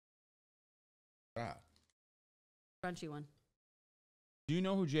crunchy one. Do you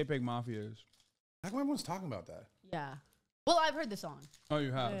know who JPEGMAFIA is? How come everyone's talking about that? Yeah. Well, I've heard the song. Oh,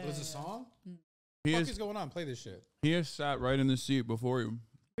 you have? Was it a song? What is going on? Play this shit. He has sat right in the seat before you.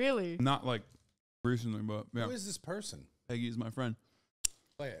 Really? Not like recently, but yeah. Who is this person? Peggy is my friend.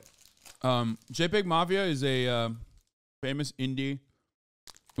 Play it. JPEGMAFIA is a famous indie.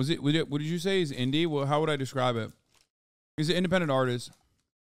 What did you say is indie? Well, how would I describe it? He's an independent artist.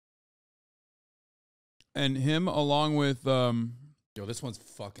 And him along with Yo, this one's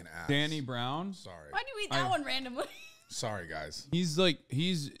fucking ass. Danny Brown. Sorry. Why'd you eat that one randomly? Sorry, guys. He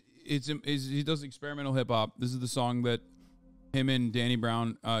does experimental hip hop. This is the song that him and Danny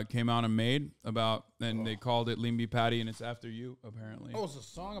Brown came out and made about, and they called it leanbeefpatty, and it's after you apparently. Oh, it's a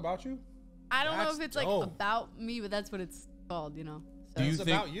song about you? I don't know if it's like about me, but that's what it's called, you know. So. Do you it's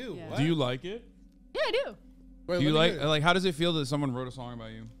think? About you. Yeah. Do you like it? Yeah, I do. Wait, do you like? How does it feel that someone wrote a song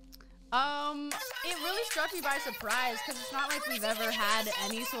about you? It really struck me by surprise because it's not like we've ever had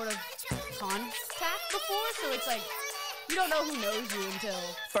any sort of contact before. So it's like you don't know who knows you until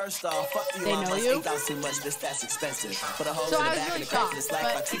first off, fuck you. They know you. Too much. That's expensive. For the So I was really shocked,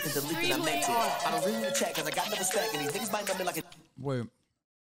 but extremely I don't really check because I got no respect, and these niggas might know me like a. Wait,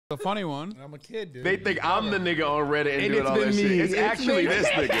 the funny one. I'm a kid, dude. They think I'm the nigga on Reddit and doing all that shit. It's actually this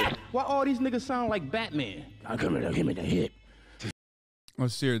nigga. Why all these niggas sound like Batman? I'm coming to give me the hit. Oh,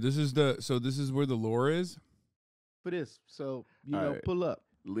 Seer, this is where the lore is. For this, so you know, right. pull up.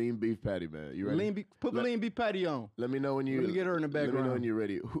 Lean beef patty, man. You ready? Put the lean beef patty on. Let me know when you. Let me get her in the background. Let me know when you're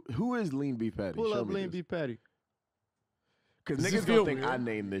ready. Who is lean beef patty? Pull up lean beef patty. Because niggas gonna think I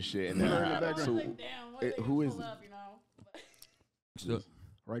named this shit. And who is?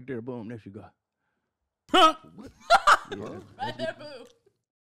 Right there, boom. There you go. right there, boo.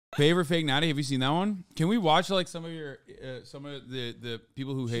 Favorite fake natty? Have you seen that one? Can we watch like some of the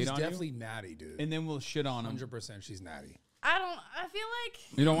people who hate on you? She's definitely natty, dude. And then we'll shit on them. 100% she's natty. I feel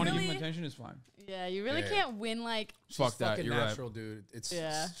like you don't want to give them attention. It's fine. Yeah, you really can't win like. Fuck that. Fucking You're natural, right. dude. It's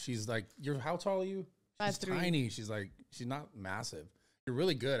yeah. She's like, how tall are you? She's 5'3". tiny. She's not massive. You're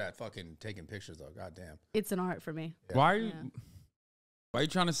really good at fucking taking pictures though. Goddamn. It's an art for me. Yeah. Why are you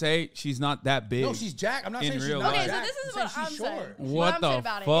trying to say she's not that big? No, she's jacked. I'm not saying she's not Okay, jacked. so this is what I'm saying. What the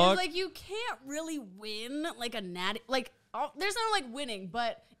about fuck? It is like you can't really win like a natty. Like there's no like winning,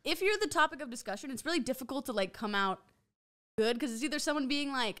 but if you're the topic of discussion, it's really difficult to like come out good because it's either someone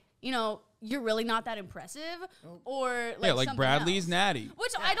being like, you know, you're really not that impressive, or like Bradley's else. natty,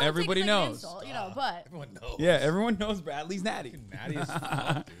 which I don't. Everybody think knows. Insult, you know, but everyone knows. Yeah, everyone knows Bradley's natty. Natty as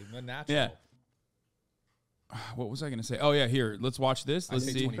fuck, dude. The natural. Yeah. What was I gonna say? Oh yeah, here. Let's watch this. Let's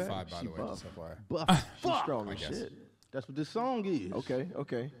see. 25, by the way. Just FYI. Buff. She's strong as shit. That's what this song is.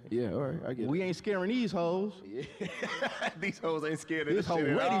 Okay. Yeah, all right. I get it. We ain't scaring these hoes. Yeah. These hoes ain't scared of This this hoe shit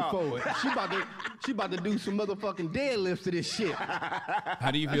at ready all. for it. She about to do some motherfucking deadlifts to this shit.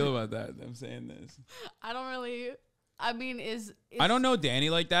 How do you feel about that? I'm saying this. I don't really. I mean, I don't know Danny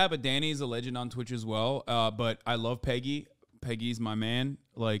like that, but Danny is a legend on Twitch as well. But I love Peggy. Peggy's my man.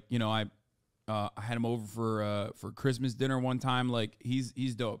 Like, you know, I had him over for Christmas dinner one time. Like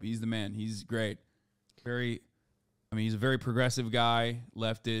he's dope. He's the man. He's great. He's a very progressive guy,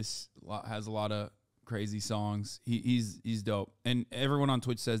 leftist, has a lot of crazy songs. He's dope. And everyone on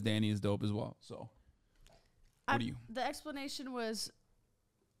Twitch says Danny is dope as well. So what do you? The explanation was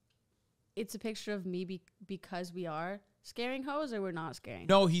it's a picture of me because we are scaring hoes or we're not scaring.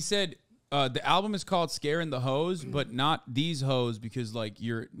 No, he said the album is called Scaring the Hoes, but not these hoes because like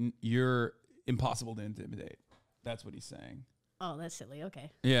you're impossible to intimidate. That's what he's saying. Oh, that's silly.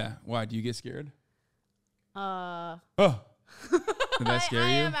 Okay. Yeah. Why? Do you get scared? Oh. Did that scare you?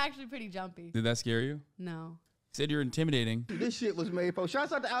 I am actually pretty jumpy. Did that scare you? No. Said you're intimidating. This shit was made for.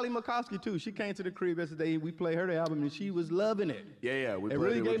 Shouts out to Ali Makovsky too. She came to the crib yesterday. We played her the album and she was loving it. Yeah. It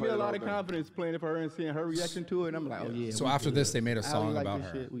really gave me a lot of confidence playing it for her and seeing her reaction to it. And I'm like, oh yeah. So after this, they made a song about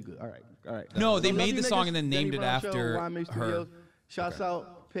her. Shit. We good. All right. No, they made the song and then named it after her. Shouts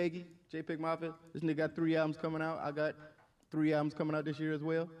out Peggy, JPEGMAFIA. This nigga got 3 albums coming out. I got 3 albums coming out this year as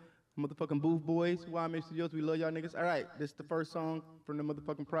well. Motherfucking Booth Boys, YMH Studios, we love y'all niggas. All right, this is the first song from the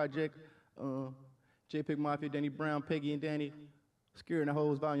motherfucking project. JPEGMAFIA, Danny Brown, Peggy and Danny, Scaring the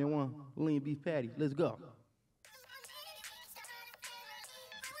Hoes, Volume 1, Lean Beef Patty. Let's go.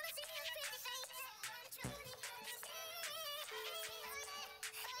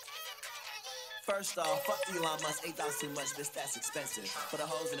 First off, fuck Elon Musk, $8 too much, bitch, that's expensive. For the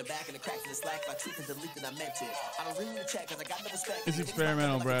hoes in the back and the cracks in the slack, by tweet and delete and I meant it. I don't really check cause I got no respect. It's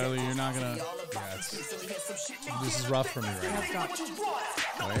experimental, Bradley. You're not gonna. This is rough for me right now.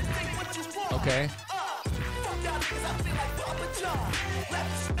 Right? Okay.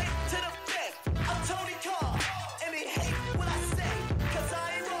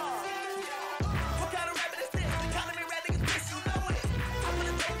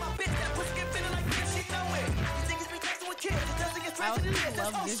 also just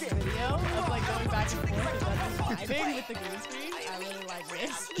love this video of like going back and forth with us vibing with the green screen. I really like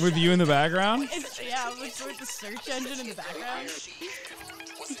this. With you in the background? Yeah, with the search engine in the background.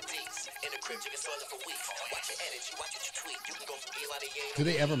 Do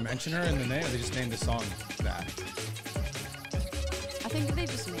they ever mention her in the name, or they just name the song that? I think they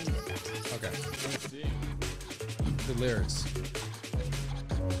just named it that. Okay. Let's see. The lyrics.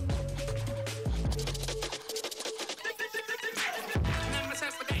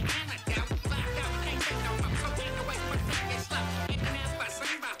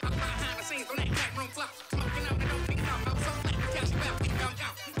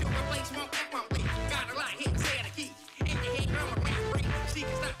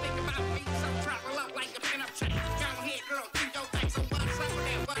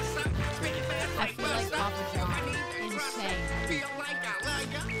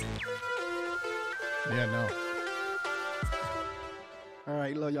 Yeah, no. All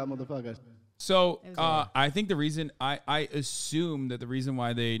right, love y'all motherfuckers. So I think the reason I assume that the reason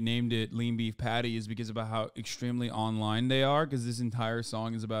why they named it Lean Beef Patty is because about how extremely online they are, because this entire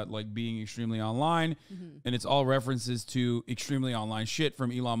song is about like being extremely online, and it's all references to extremely online shit,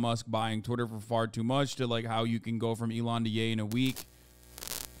 from Elon Musk buying Twitter for far too much to like how you can go from Elon to Ye in a week.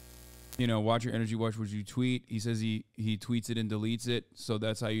 You know, watch your energy, watch what you tweet. He says he tweets it and deletes it, so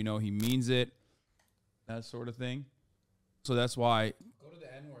that's how you know he means it. That sort of thing. So that's why. Go to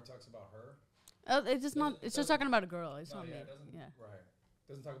the end where it talks about her. Oh, it's just not. It's just talking about a girl. It's not me. It doesn't. Yeah. Right. It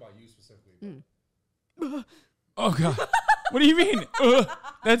doesn't talk about you specifically. Oh god. What do you mean?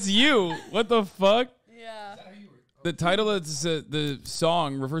 That's you. What the fuck? Yeah. The title of the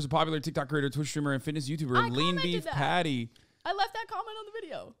song refers to popular TikTok creator, Twitch streamer, and fitness YouTuber Lean Beef Patty. I left that comment on the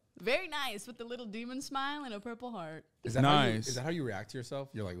video. Very nice, with the little demon smile and a purple heart. Is that nice. Is that how you react to yourself?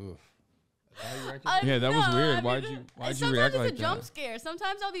 You're like, oof. Yeah, that was weird. Why'd you react like that? Sometimes it's a jump scare.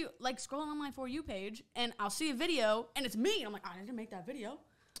 Sometimes I'll be like scrolling on my For You page and I'll see a video and it's me. And I'm like, I didn't make that video.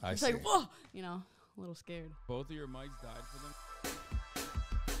 It's like, whoa, you know, a little scared. Both of your mics died for them.